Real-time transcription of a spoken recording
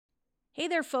Hey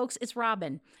there, folks, it's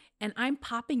Robin, and I'm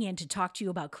popping in to talk to you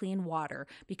about clean water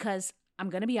because I'm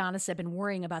going to be honest, I've been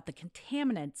worrying about the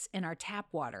contaminants in our tap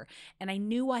water, and I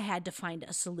knew I had to find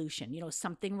a solution,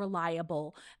 something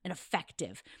reliable and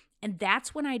effective. And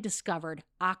that's when I discovered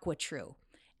AquaTrue,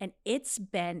 and it's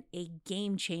been a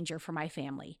game changer for my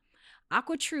family.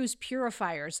 AquaTrue's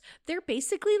purifiers, they're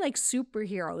basically like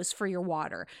superheroes for your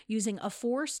water, using a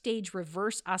 4-stage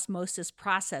reverse osmosis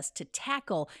process to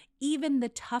tackle even the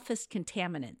toughest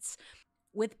contaminants.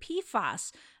 With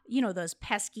PFAS, those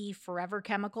pesky forever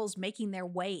chemicals making their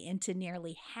way into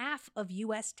nearly half of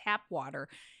US tap water,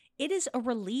 it is a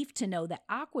relief to know that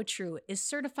AquaTrue is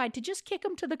certified to just kick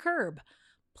them to the curb.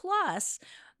 Plus,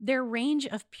 their range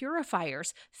of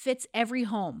purifiers fits every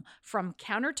home, from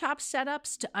countertop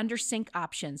setups to under sink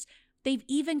options. They've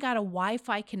even got a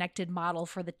Wi-Fi connected model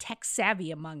for the tech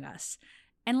savvy among us.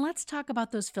 And let's talk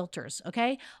about those filters,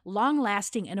 okay? Long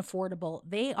lasting and affordable.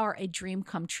 They are a dream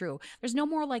come true. There's no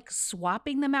more like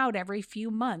swapping them out every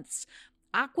few months.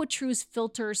 AquaTrue's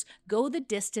filters go the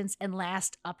distance and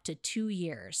last up to 2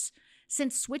 years.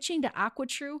 Since switching to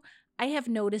AquaTrue, I have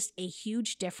noticed a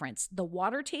huge difference. The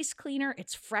water tastes cleaner,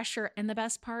 it's fresher, and the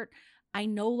best part, I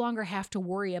no longer have to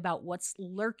worry about what's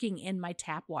lurking in my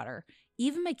tap water.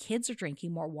 Even my kids are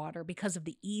drinking more water because of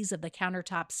the ease of the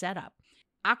countertop setup.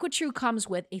 AquaTrue comes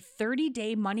with a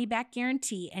 30-day money-back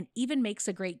guarantee and even makes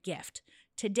a great gift.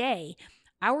 Today,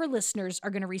 our listeners are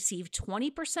going to receive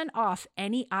 20% off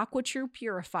any AquaTrue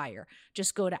purifier.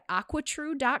 Just go to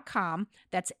aquatrue.com,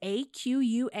 that's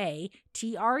AQUATRU.com,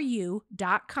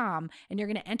 and you're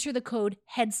going to enter the code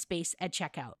HEADSPACE at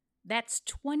checkout. That's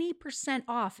 20%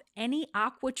 off any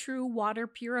AquaTrue water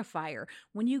purifier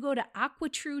when you go to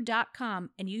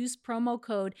aquatrue.com and use promo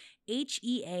code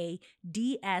HEADSPACE.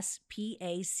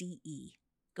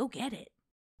 Go get it.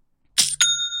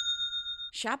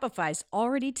 Shopify's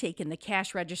already taken the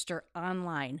cash register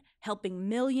online, helping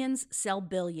millions sell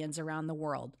billions around the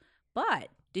world. But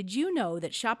did you know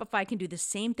that Shopify can do the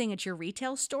same thing at your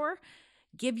retail store?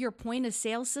 Give your point of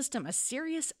sale system a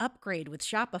serious upgrade with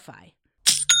Shopify.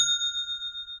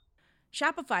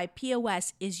 Shopify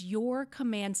POS is your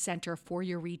command center for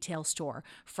your retail store.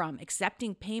 From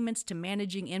accepting payments to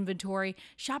managing inventory,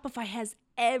 Shopify has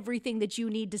everything that you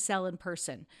need to sell in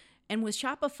person. And with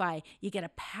Shopify, you get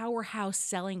a powerhouse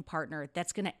selling partner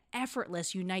that's going to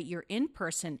effortlessly unite your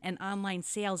in-person and online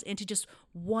sales into just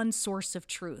one source of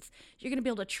truth. You're going to be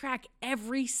able to track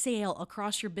every sale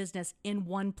across your business in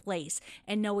one place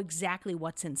and know exactly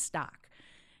what's in stock.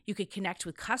 You could connect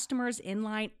with customers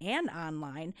inline and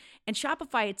online. And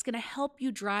Shopify, it's going to help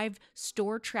you drive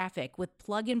store traffic with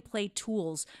plug-and-play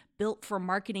tools built for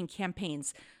marketing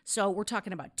campaigns. So we're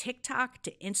talking about TikTok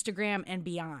to Instagram and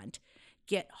beyond.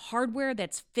 Get hardware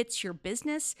that fits your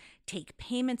business, take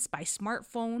payments by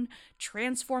smartphone,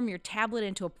 transform your tablet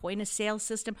into a point-of-sale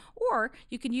system, or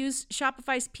you can use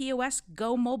Shopify's POS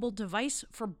Go mobile device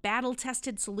for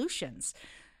battle-tested solutions.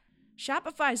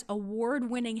 Shopify's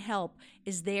award-winning help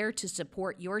is there to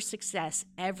support your success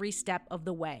every step of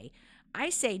the way. I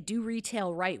say do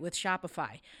retail right with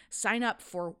Shopify. Sign up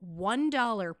for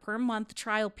 $1 per month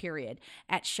trial period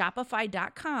at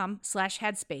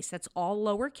shopify.com/headspace. That's all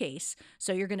lowercase.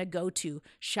 So you're going to go to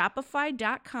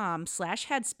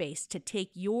shopify.com/headspace to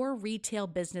take your retail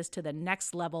business to the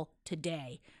next level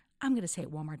today. I'm going to say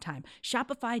it one more time.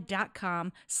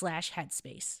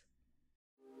 Shopify.com/headspace.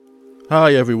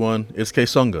 Hi everyone, it's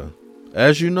Kesonga.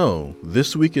 As you know,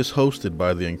 this week is hosted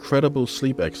by the incredible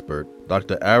sleep expert,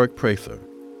 Dr. Eric Prather.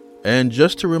 And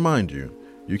just to remind you,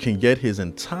 you can get his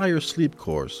entire sleep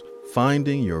course,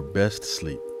 Finding Your Best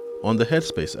Sleep, on the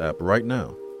Headspace app right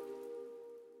now.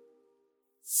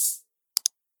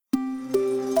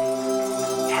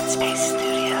 Headspace Studios.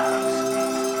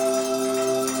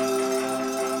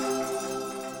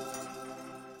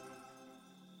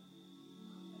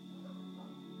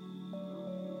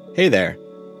 Hey there.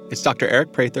 It's Dr.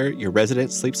 Eric Prather, your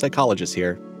resident sleep psychologist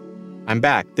here. I'm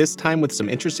back, this time with some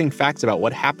interesting facts about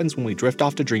what happens when we drift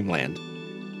off to dreamland.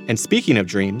 And speaking of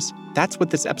dreams, that's what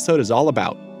this episode is all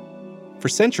about. For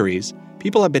centuries,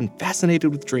 people have been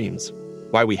fascinated with dreams,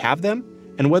 why we have them,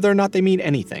 and whether or not they mean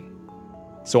anything.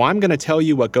 So I'm going to tell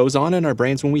you what goes on in our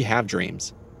brains when we have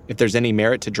dreams, if there's any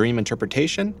merit to dream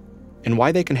interpretation, and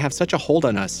why they can have such a hold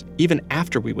on us even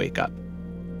after we wake up.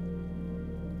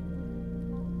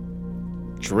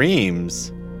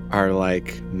 Dreams are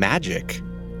like magic.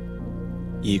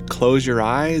 You close your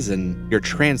eyes and you're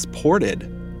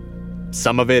transported.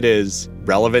 Some of it is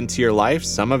relevant to your life,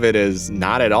 some of it is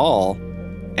not at all.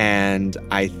 And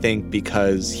I think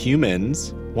because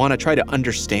humans want to try to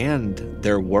understand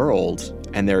their world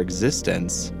and their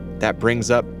existence, that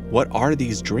brings up what are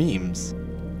these dreams?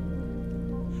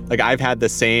 Like, I've had the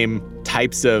same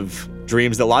types of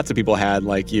dreams that lots of people had,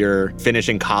 like you're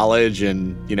finishing college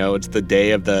and, it's the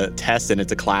day of the test and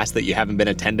it's a class that you haven't been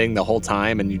attending the whole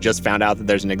time and you just found out that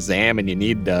there's an exam and you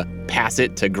need to pass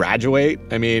it to graduate.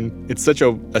 I mean, it's such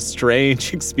a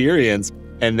strange experience.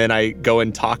 And then I go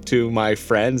and talk to my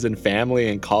friends and family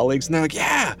and colleagues and they're like,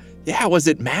 yeah, was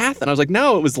it math? And I was like,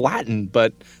 no, it was Latin,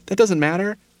 but that doesn't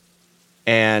matter.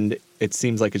 And it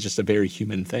seems like it's just a very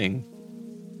human thing.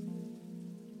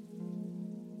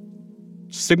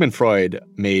 Sigmund Freud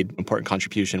made an important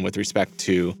contribution with respect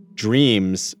to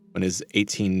dreams in his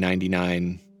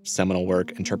 1899 seminal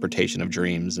work, Interpretation of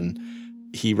Dreams, and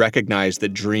he recognized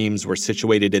that dreams were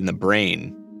situated in the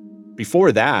brain.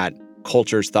 Before that,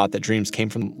 cultures thought that dreams came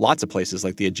from lots of places,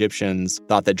 like the Egyptians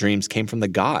thought that dreams came from the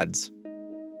gods.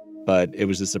 But it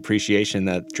was this appreciation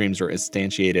that dreams were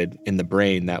instantiated in the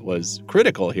brain that was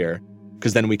critical here,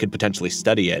 because then we could potentially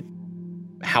study it.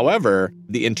 However,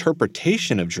 the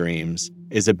interpretation of dreams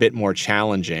is a bit more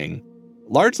challenging,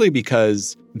 largely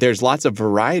because there's lots of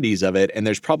varieties of it, and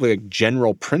there's probably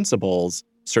general principles.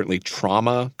 Certainly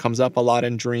trauma comes up a lot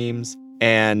in dreams,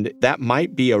 and that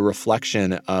might be a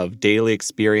reflection of daily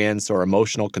experience or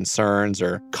emotional concerns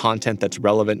or content that's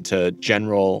relevant to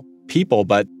general people,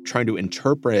 but trying to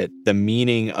interpret the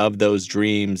meaning of those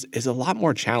dreams is a lot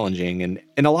more challenging and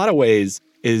in a lot of ways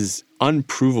is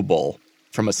unprovable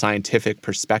from a scientific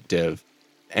perspective.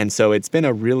 And so it's been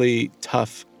a really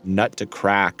tough nut to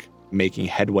crack making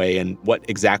headway in what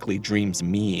exactly dreams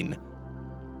mean.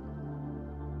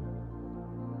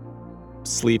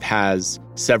 Sleep has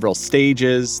several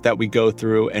stages that we go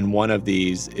through, and one of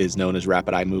these is known as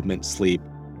rapid eye movement sleep.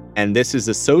 And this is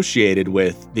associated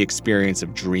with the experience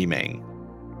of dreaming.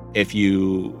 If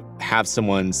you have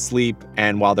someone sleep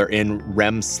and while they're in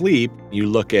REM sleep, you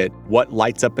look at what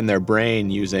lights up in their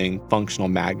brain using functional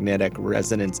magnetic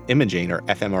resonance imaging, or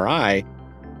fMRI,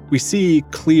 we see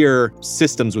clear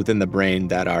systems within the brain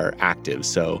that are active.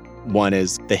 So one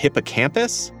is the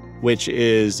hippocampus, which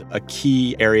is a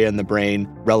key area in the brain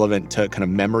relevant to kind of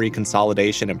memory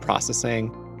consolidation and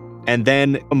processing. And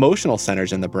then emotional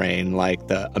centers in the brain, like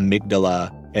the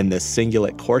amygdala and the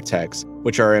cingulate cortex,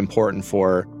 which are important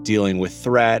for dealing with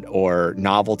threat or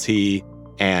novelty,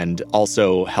 and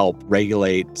also help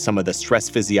regulate some of the stress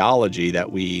physiology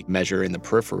that we measure in the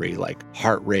periphery, like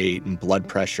heart rate and blood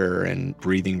pressure and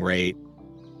breathing rate.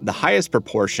 The highest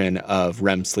proportion of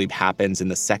REM sleep happens in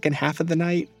the second half of the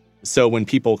night. So when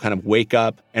people kind of wake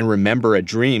up and remember a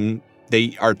dream,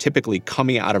 they are typically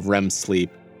coming out of REM sleep.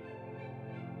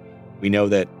 We know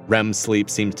that REM sleep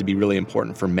seems to be really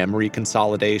important for memory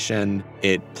consolidation.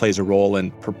 It plays a role in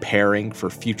preparing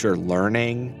for future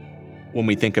learning. When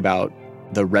we think about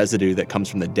the residue that comes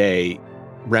from the day,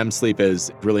 REM sleep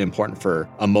is really important for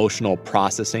emotional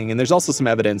processing. And there's also some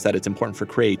evidence that it's important for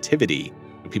creativity.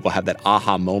 People have that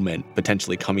aha moment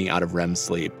potentially coming out of REM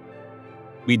sleep.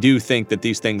 We do think that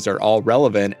these things are all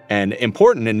relevant and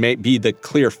important and may be the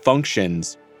clear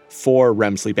functions for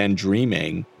REM sleep and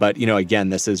dreaming. But, again,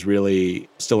 this is really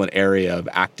still an area of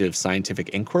active scientific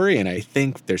inquiry, and I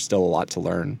think there's still a lot to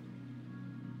learn.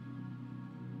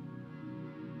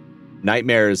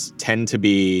 Nightmares tend to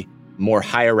be more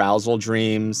high arousal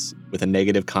dreams with a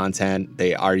negative content.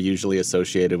 They are usually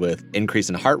associated with increase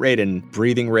in heart rate and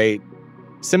breathing rate,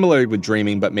 similar with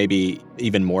dreaming, but maybe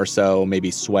even more so,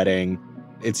 maybe sweating.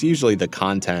 It's usually the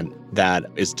content that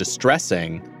is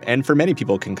distressing, and for many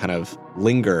people can kind of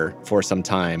linger for some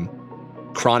time.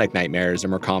 Chronic nightmares are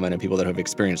more common in people that have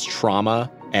experienced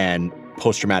trauma, and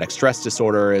post-traumatic stress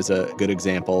disorder is a good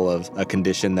example of a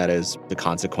condition that is the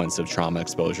consequence of trauma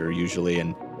exposure usually.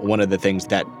 And one of the things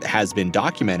that has been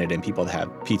documented in people that have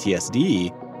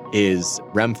PTSD is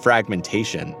REM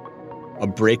fragmentation, a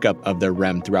breakup of their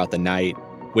REM throughout the night,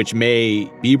 which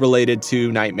may be related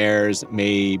to nightmares,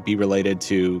 may be related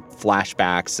to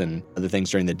flashbacks and other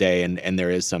things during the day. And there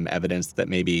is some evidence that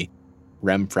maybe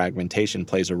REM fragmentation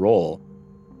plays a role.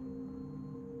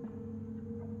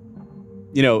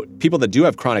 People that do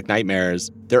have chronic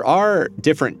nightmares, there are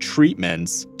different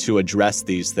treatments to address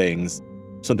these things.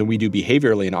 Something we do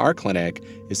behaviorally in our clinic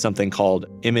is something called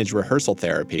image rehearsal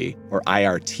therapy, or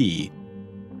IRT.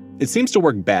 It seems to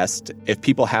work best if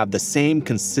people have the same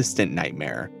consistent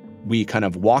nightmare. We kind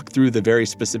of walk through the very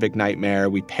specific nightmare,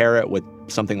 we pair it with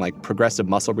something like progressive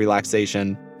muscle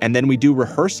relaxation, and then we do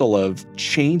rehearsal of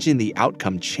changing the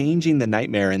outcome, changing the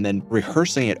nightmare, and then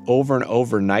rehearsing it over and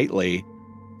over nightly.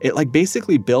 It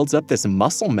basically builds up this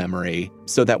muscle memory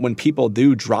so that when people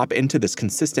do drop into this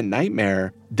consistent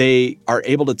nightmare, they are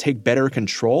able to take better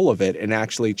control of it and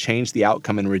actually change the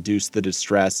outcome and reduce the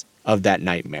distress of that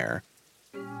nightmare.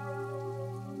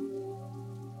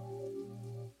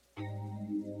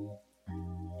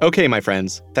 Okay, my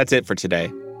friends, that's it for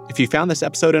today. If you found this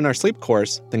episode in our sleep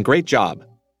course, then great job.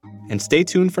 And stay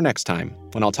tuned for next time,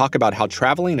 when I'll talk about how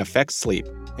traveling affects sleep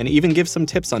and even give some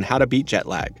tips on how to beat jet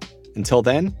lag. Until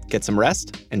then, get some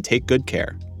rest and take good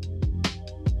care.